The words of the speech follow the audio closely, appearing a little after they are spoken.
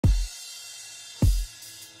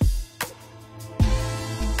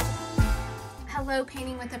Hello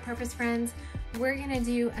Painting with a Purpose friends. We're gonna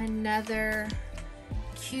do another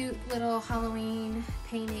cute little Halloween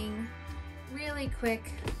painting really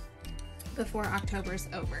quick before October's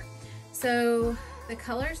over. So the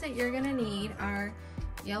colors that you're gonna need are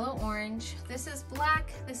yellow orange, this is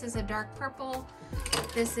black, this is a dark purple,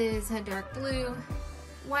 this is a dark blue,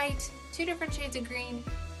 white, two different shades of green,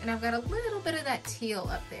 and I've got a little bit of that teal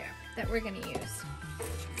up there that we're gonna use.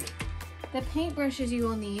 The paint brushes you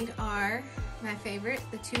will need are my favorite,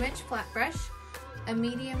 the 2-inch flat brush, a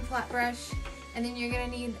medium flat brush, and then you're gonna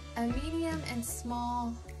need a medium and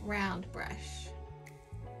small round brush.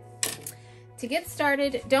 To get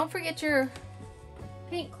started, don't forget your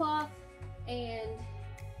paint cloth and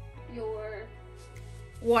your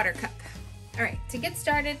water cup. All right, to get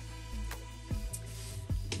started,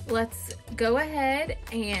 let's go ahead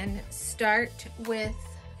and start with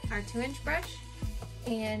our 2-inch brush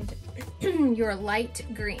and your light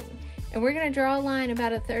green. And we're gonna draw a line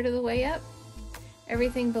about 1/3 of the way up.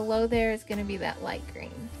 Everything below there is gonna be that light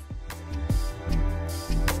green.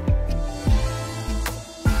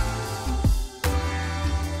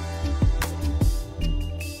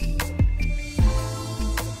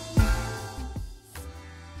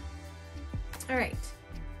 All right,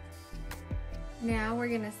 now we're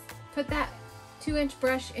gonna put that 2-inch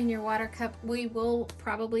brush in your water cup. We will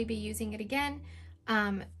probably be using it again,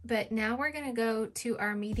 but now we're gonna go to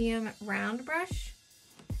our medium round brush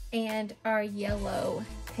and our yellow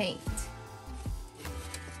paint.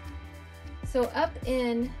 So up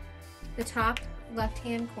in the top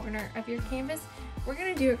left-hand corner of your canvas, we're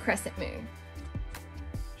gonna do a crescent moon.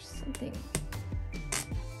 Something,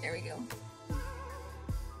 there we go.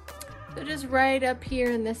 So just right up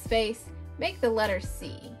here in this space, make the letter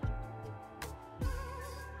C.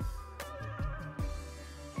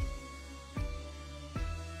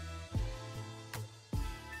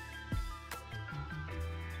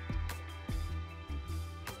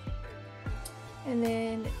 And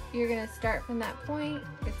then you're gonna start from that point.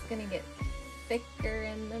 It's gonna get thicker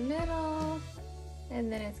in the middle,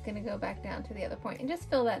 and then it's gonna go back down to the other point, and just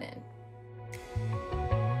fill that in.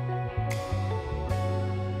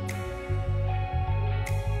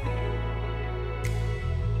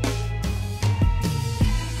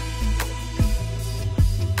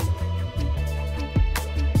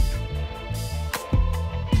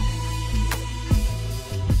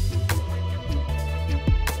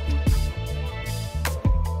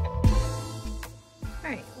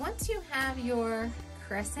 Once you have your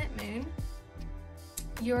crescent moon,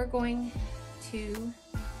 you're going to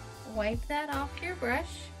wipe that off your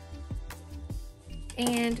brush,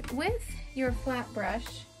 and with your flat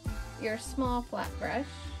brush, your small flat brush,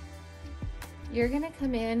 you're going to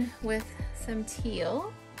come in with some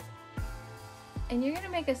teal, and you're going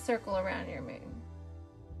to make a circle around your moon.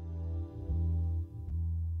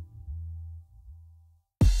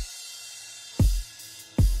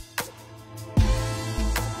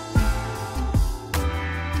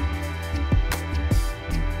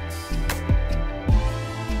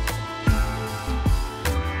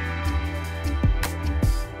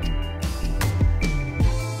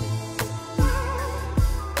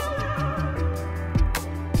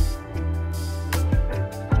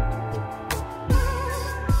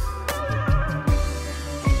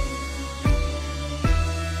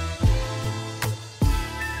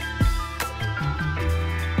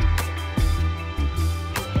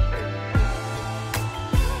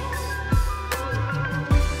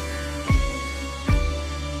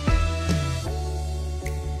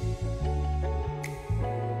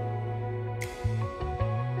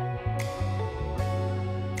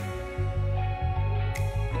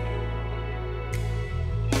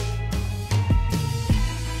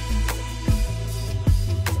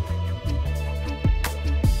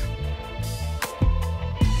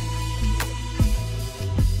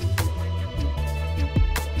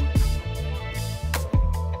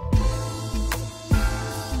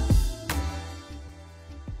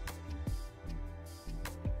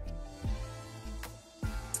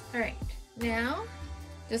 All right, now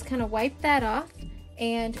just kind of wipe that off,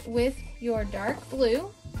 and with your dark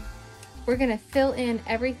blue, we're gonna fill in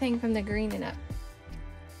everything from the green and up.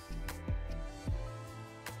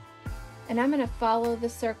 And I'm gonna follow the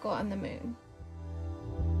circle on the moon.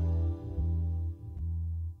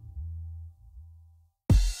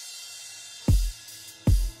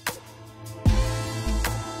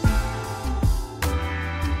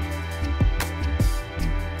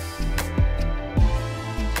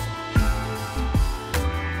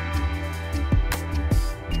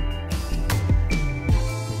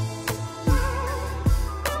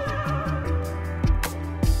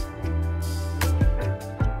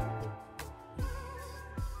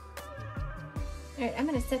 I'm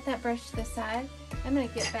gonna set that brush to the side. I'm gonna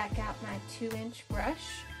get back out my 2-inch brush.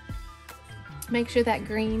 Make sure that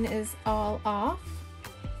green is all off.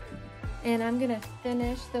 And I'm gonna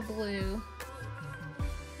finish the blue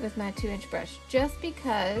with my 2-inch brush, just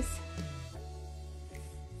because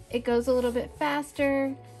it goes a little bit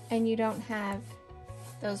faster and you don't have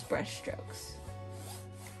those brush strokes.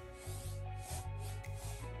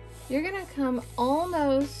 You're gonna come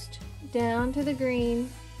almost down to the green,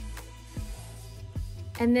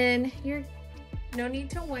 and then you're no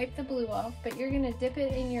need to wipe the blue off, but you're gonna dip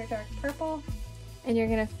it in your dark purple and you're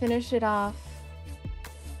gonna finish it off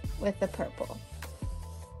with the purple.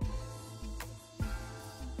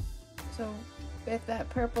 So with that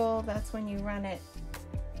purple, that's when you run it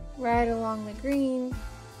right along the green.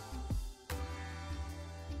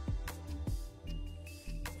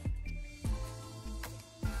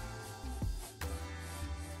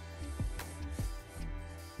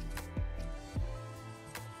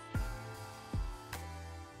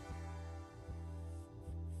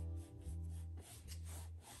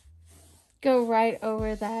 Go right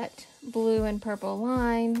over that blue and purple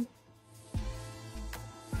line.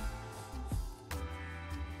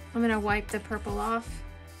 I'm gonna wipe the purple off.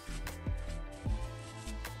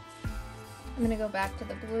 I'm gonna go back to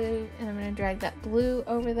the blue and I'm gonna drag that blue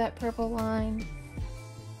over that purple line.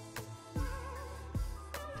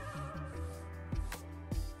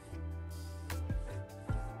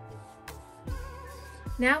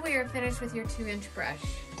 Now we are finished with your 2-inch brush,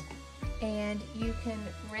 and you can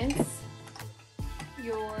rinse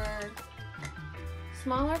your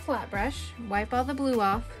smaller flat brush, wipe all the blue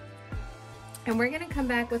off, and we're gonna come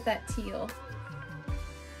back with that teal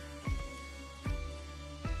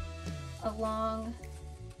along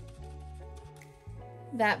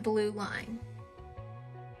that blue line.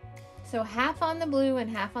 So half on the blue and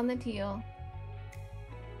half on the teal.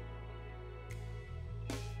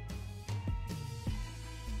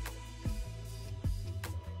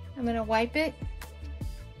 I'm gonna wipe it.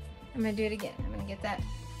 I'm gonna do it again. I'm gonna get that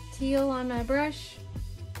teal on my brush,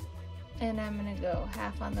 and I'm gonna go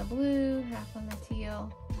half on the blue, half on the teal.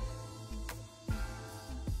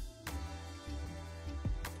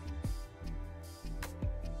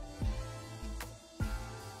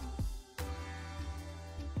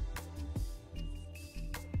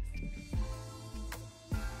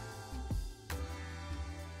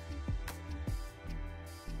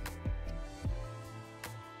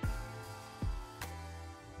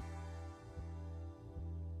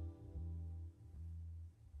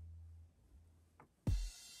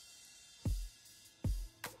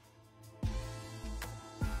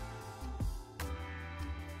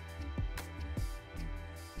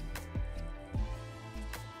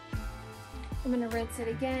 I'm gonna rinse it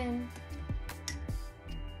again.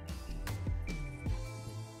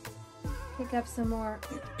 Pick up some more,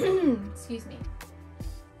 excuse me,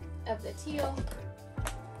 of the teal.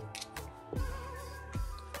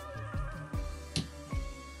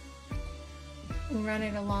 And run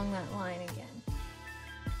it along that line again.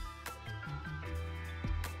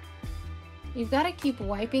 You've got to keep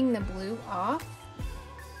wiping the blue off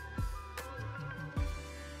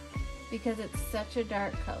because it's such a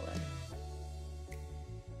dark color.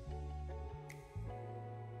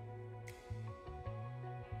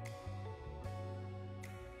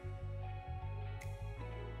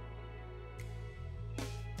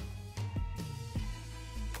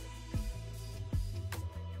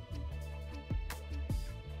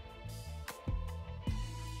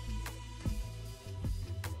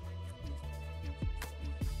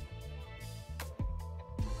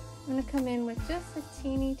 I'm going to come in with just a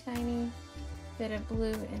teeny tiny bit of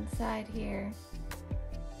blue inside here.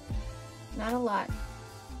 Not a lot.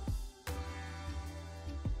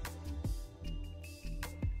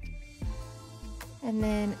 And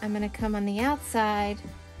then I'm going to come on the outside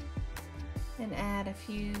and add a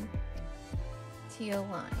few teal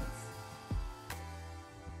lines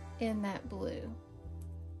in that blue.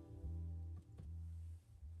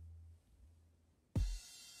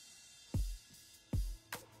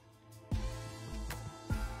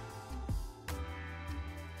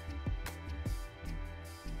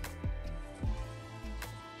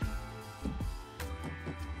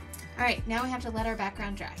 All right, now we have to let our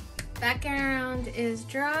background dry. Background is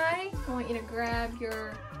dry. I want you to grab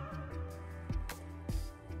your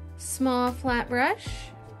small flat brush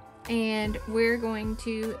and we're going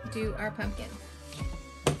to do our pumpkin.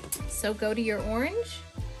 So go to your orange.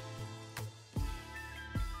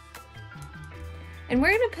 And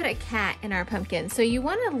we're gonna put a cat in our pumpkin. So you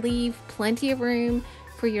wanna leave plenty of room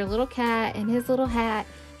for your little cat and his little hat.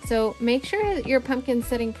 So make sure that your pumpkin's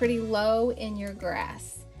sitting pretty low in your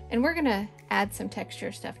grass. And we're gonna add some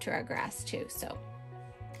texture stuff to our grass too, so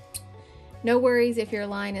no worries if your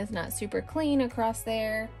line is not super clean across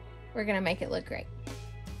there. We're gonna make it look great.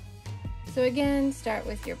 So again, start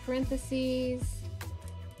with your parentheses.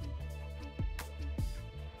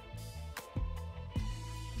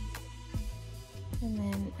 And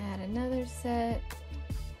then add another set.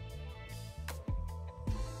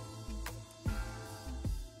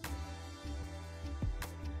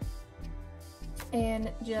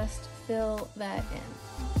 And just fill that in.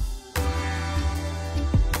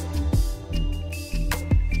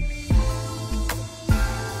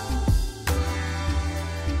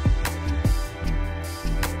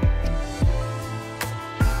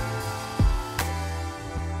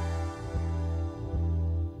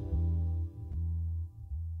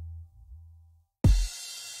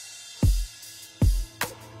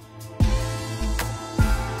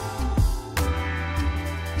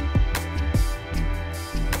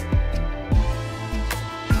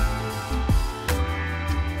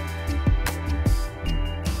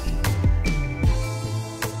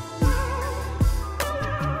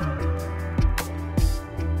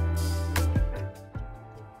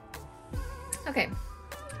 Okay,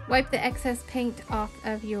 wipe the excess paint off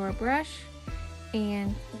of your brush,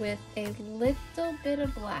 and with a little bit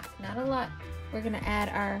of black, not a lot, we're gonna add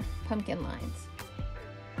our pumpkin lines.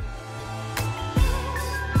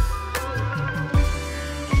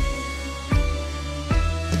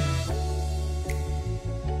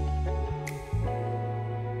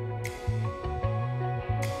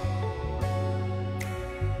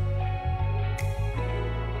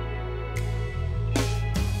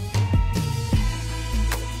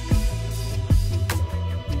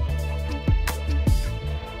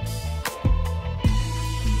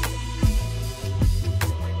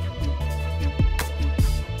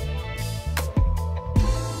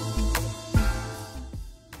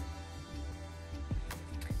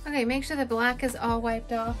 Okay, make sure the black is all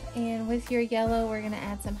wiped off, and with your yellow, we're gonna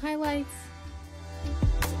add some highlights.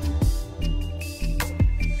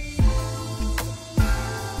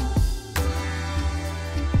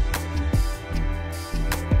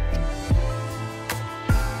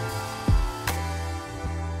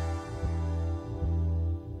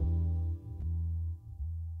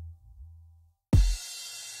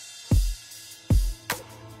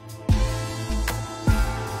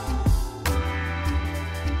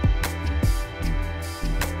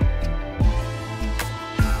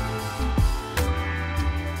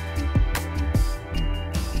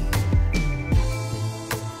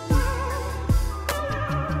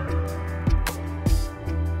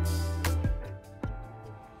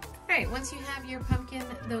 Once you have your pumpkin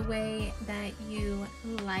the way that you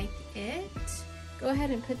like it, go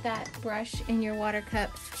ahead and put that brush in your water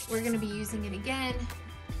cup. We're going to be using it again,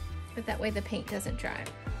 but that way the paint doesn't dry.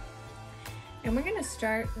 And we're going to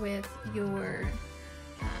start with your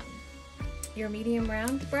medium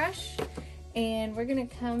round brush, and we're going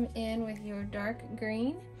to come in with your dark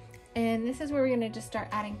green, and this is where we're going to just start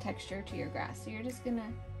adding texture to your grass. So you're just going to,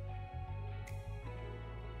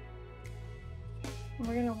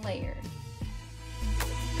 we're going to layer.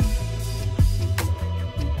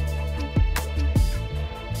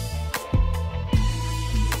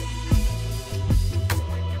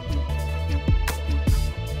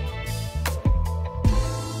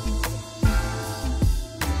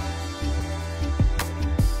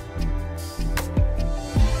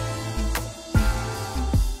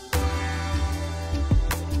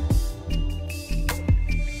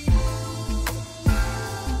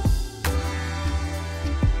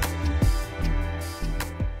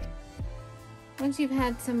 Once you've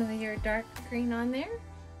had some of your dark green on there,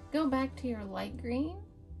 go back to your light green.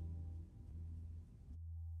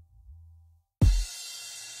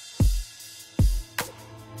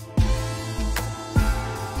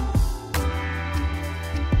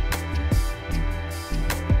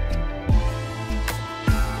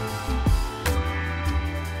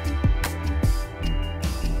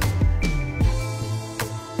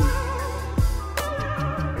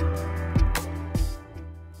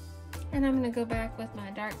 And I'm going to go back with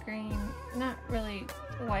my dark green, not really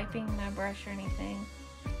wiping my brush or anything,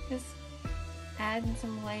 just adding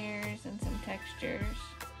some layers and some textures.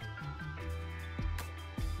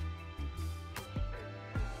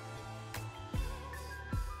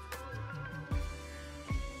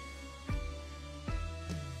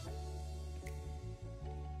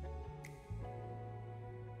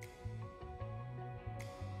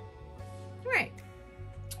 All right.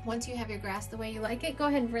 Once you have your grass the way you like it, go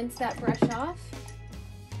ahead and rinse that brush off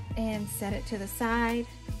and set it to the side.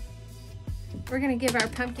 We're gonna give our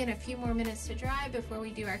pumpkin a few more minutes to dry before we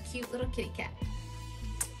do our cute little kitty cat.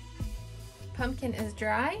 pumpkin is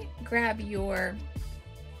dry, grab your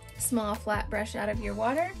small flat brush out of your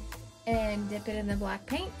water and dip it in the black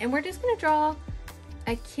paint. And we're just gonna draw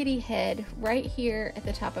a kitty head right here at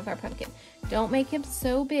the top of our pumpkin. Don't make him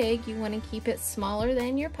so big. You wanna keep it smaller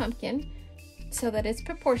than your pumpkin so that it's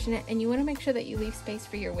proportionate, and you wanna make sure that you leave space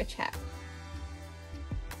for your witch hat.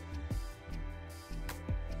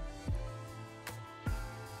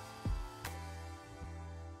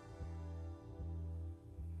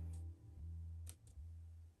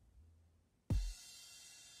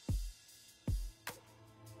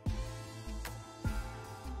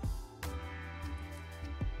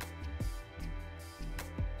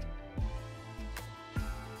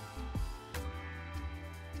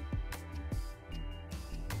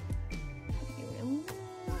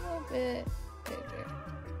 Bit bigger.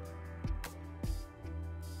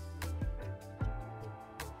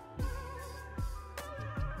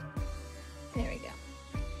 There we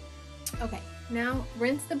go. Okay, now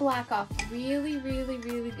rinse the black off really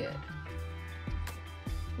good.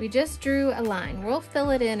 We just drew a line. We'll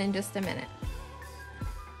fill it in just a minute.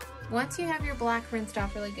 Once you have your black rinsed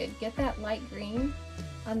off really good, get that light green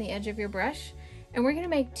on the edge of your brush, and we're gonna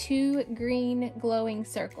make 2 green glowing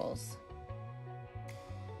circles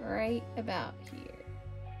right about here.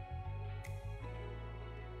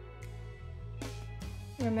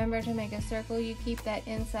 Remember, to make a circle, you keep that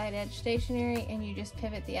inside edge stationary and you just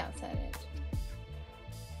pivot the outside edge.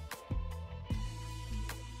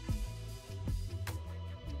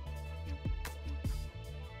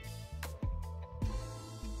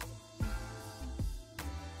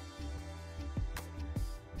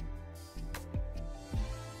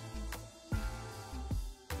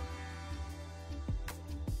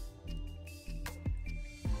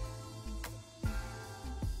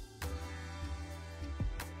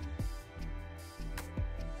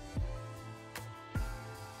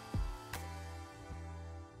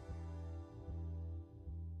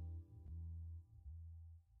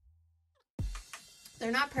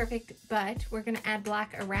 They're not perfect, but we're gonna add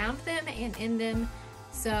black around them and in them,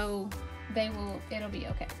 so it'll be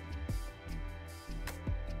okay.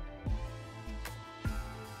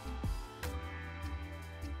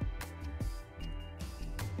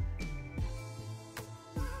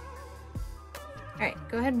 All right,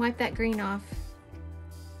 go ahead and wipe that green off,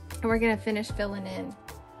 and we're gonna finish filling in.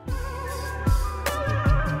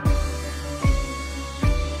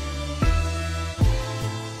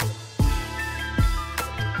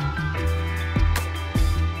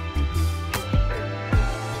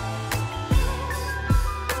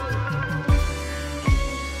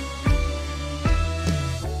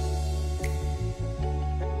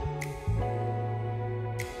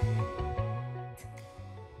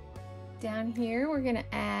 Down here, we're gonna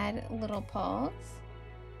add little paws.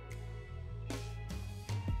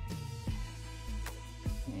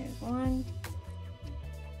 There's one.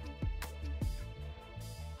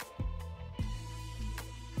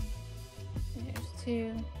 There's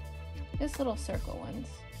 2. Just little circle ones.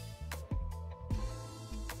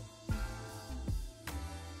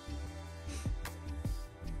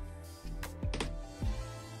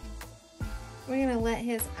 We're gonna let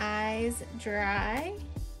his eyes dry.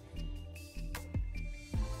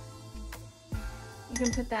 You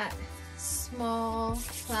can put that small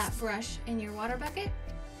flat brush in your water bucket,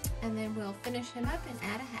 and then we'll finish him up and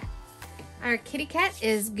add a hat. Our kitty cat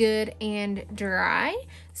is good and dry.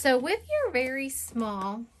 So with your very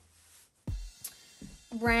small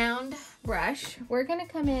round brush, we're gonna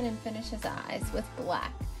come in and finish his eyes with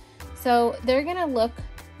black. So they're gonna look,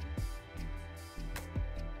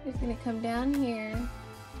 just gonna come down here.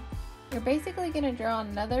 You're basically gonna draw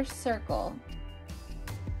another circle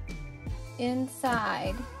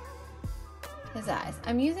inside his eyes.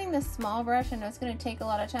 I'm using this small brush. I know it's going to take a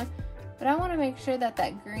lot of time, but I want to make sure that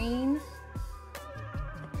that green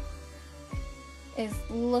is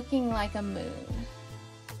looking like a moon.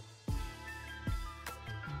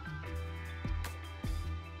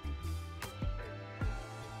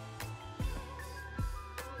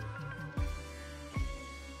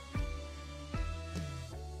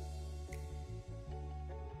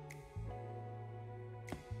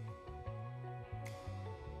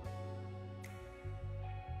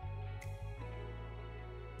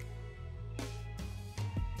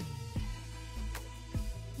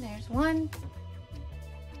 There's one.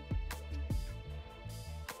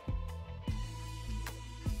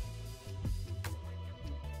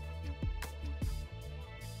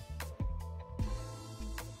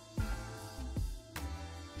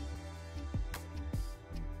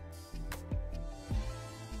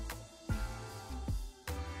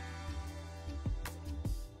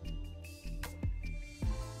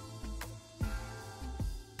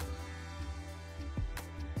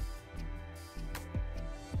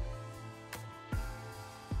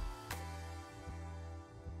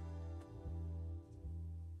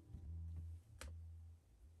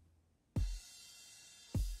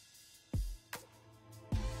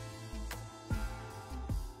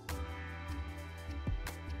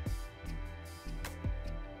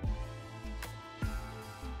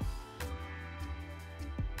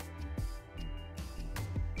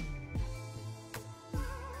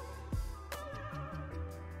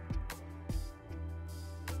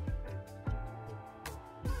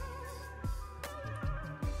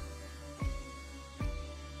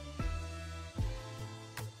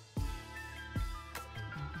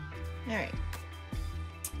 All right,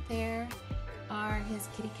 there are his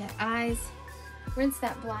kitty cat eyes. Rinse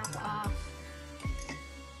that black off.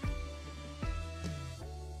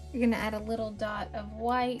 You're gonna add a little dot of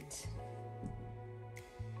white.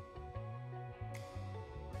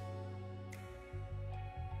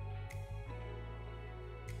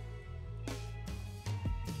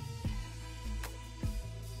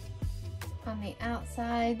 On the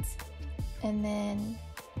outsides, and then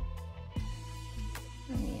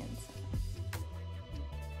on the inside.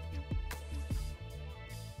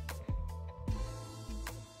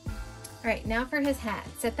 All right, now for his hat.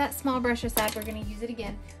 Set that small brush aside, we're gonna use it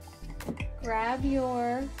again. Grab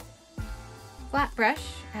your flat brush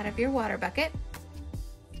out of your water bucket.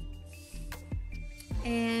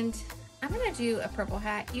 And I'm gonna do a purple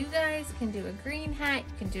hat. You guys can do a green hat,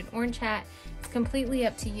 you can do an orange hat. It's completely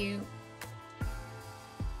up to you.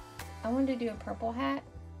 I wanted to do a purple hat.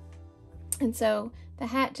 And so the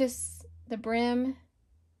hat just, the brim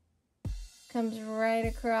comes right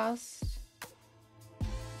across.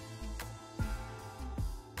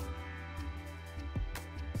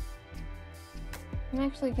 I'm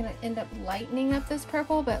actually gonna end up lightening up this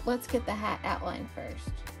purple, but let's get the hat outline first.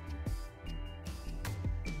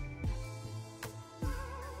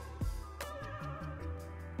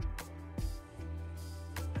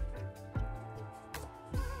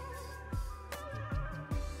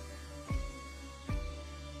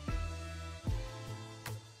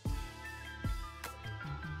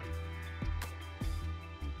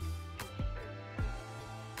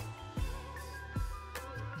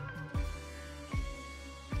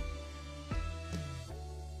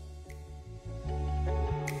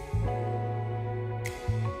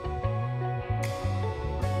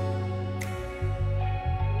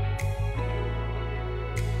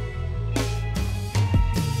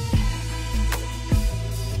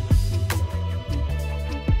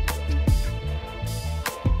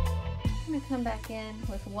 Come back in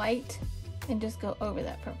with white and just go over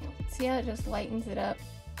that purple. See how it just lightens it up?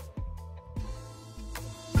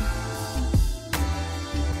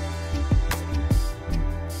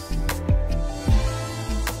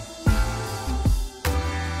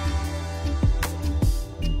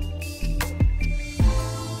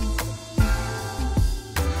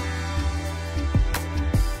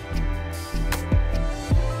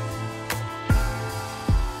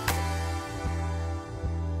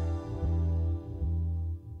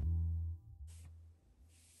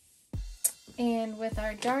 And with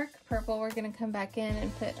our dark purple, we're going to come back in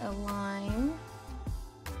and put a line.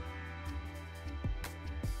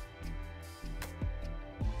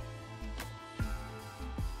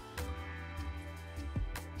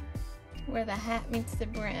 Where the hat meets the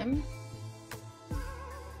brim.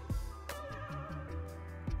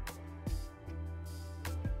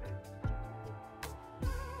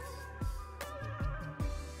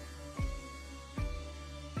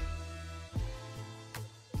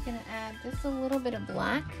 Gonna add just a little bit of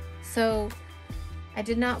black. So I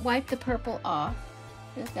did not wipe the purple off.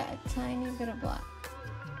 Just got a tiny bit of black.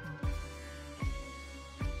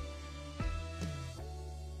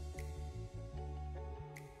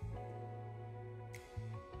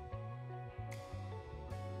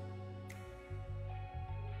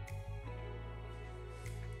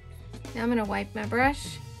 Now I'm gonna wipe my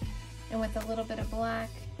brush, and with a little bit of black,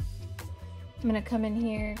 I'm gonna come in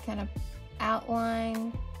here, kind of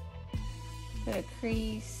outline, put a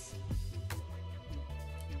crease.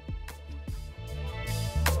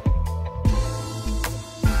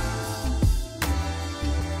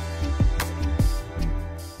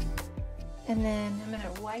 And then I'm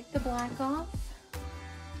gonna wipe the black off.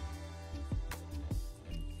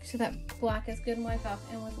 So that black is good and wiped off.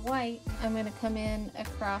 And with white, I'm gonna come in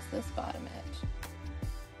across this bottom edge.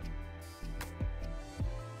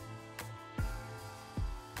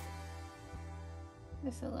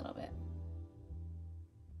 Just a little bit.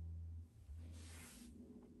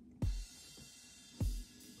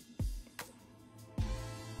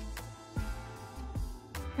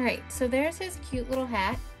 All right, so there's his cute little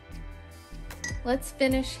hat. Let's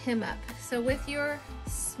finish him up. So with your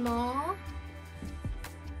small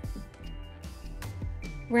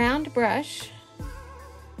round brush,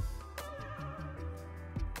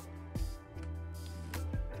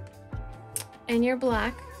 and your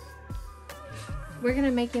black, we're gonna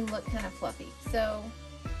make him look kind of fluffy. So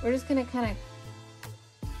we're just gonna kind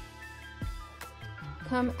of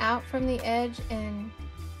come out from the edge and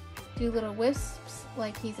do little wisps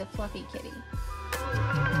like he's a fluffy kitty.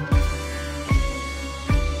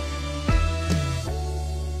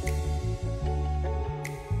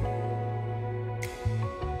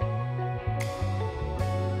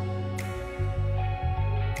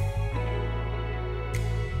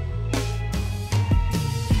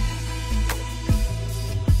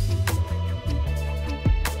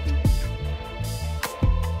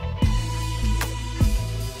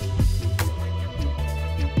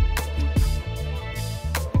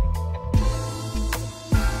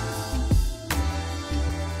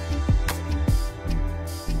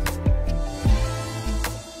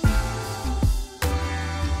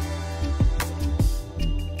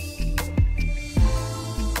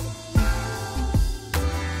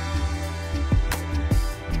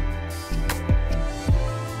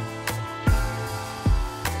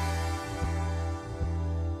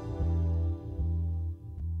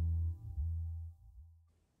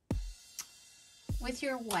 with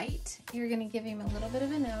your white, you're gonna give him a little bit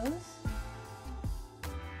of a nose.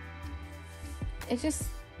 It's just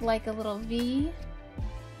like a little V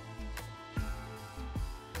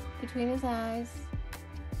between his eyes.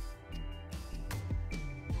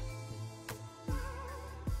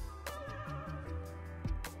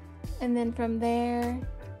 And then from there,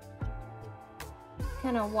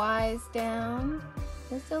 kind of wise down,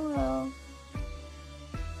 just a little.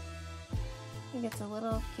 He gets a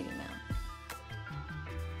little kitty mouth.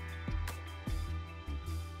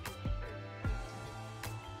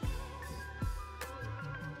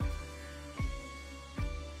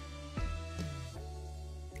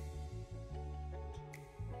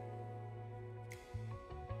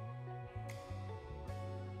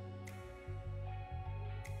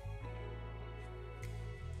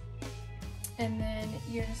 And then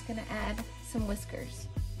you're just gonna add some whiskers.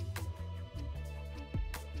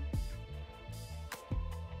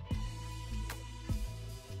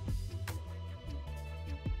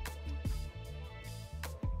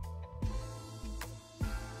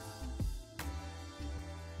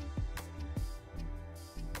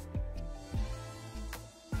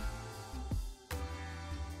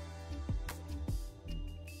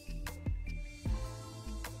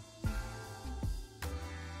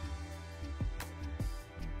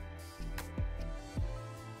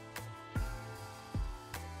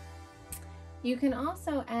 You can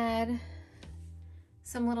also add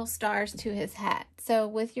some little stars to his hat. So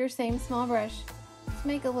with your same small brush, just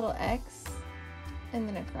make a little X and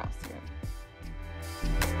then a cross through.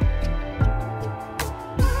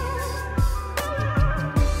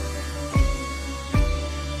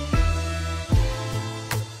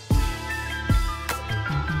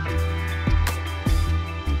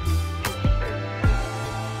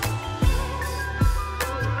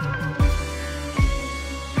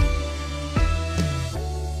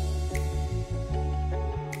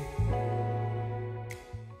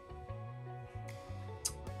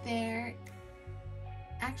 There.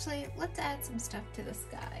 Actually, let's add some stuff to the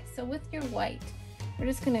sky. So with your white, we're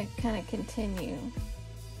just going to kind of continue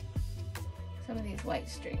some of these white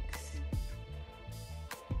streaks.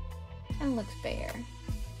 Kind of looks bare.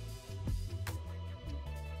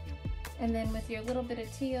 And then with your little bit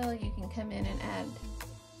of teal, you can come in and add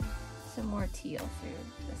some more teal through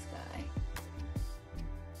the sky.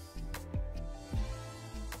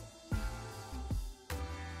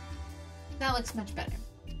 That looks much better.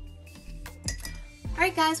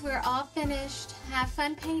 Alright guys, we're all finished. Have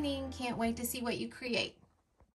fun painting. Can't wait to see what you create.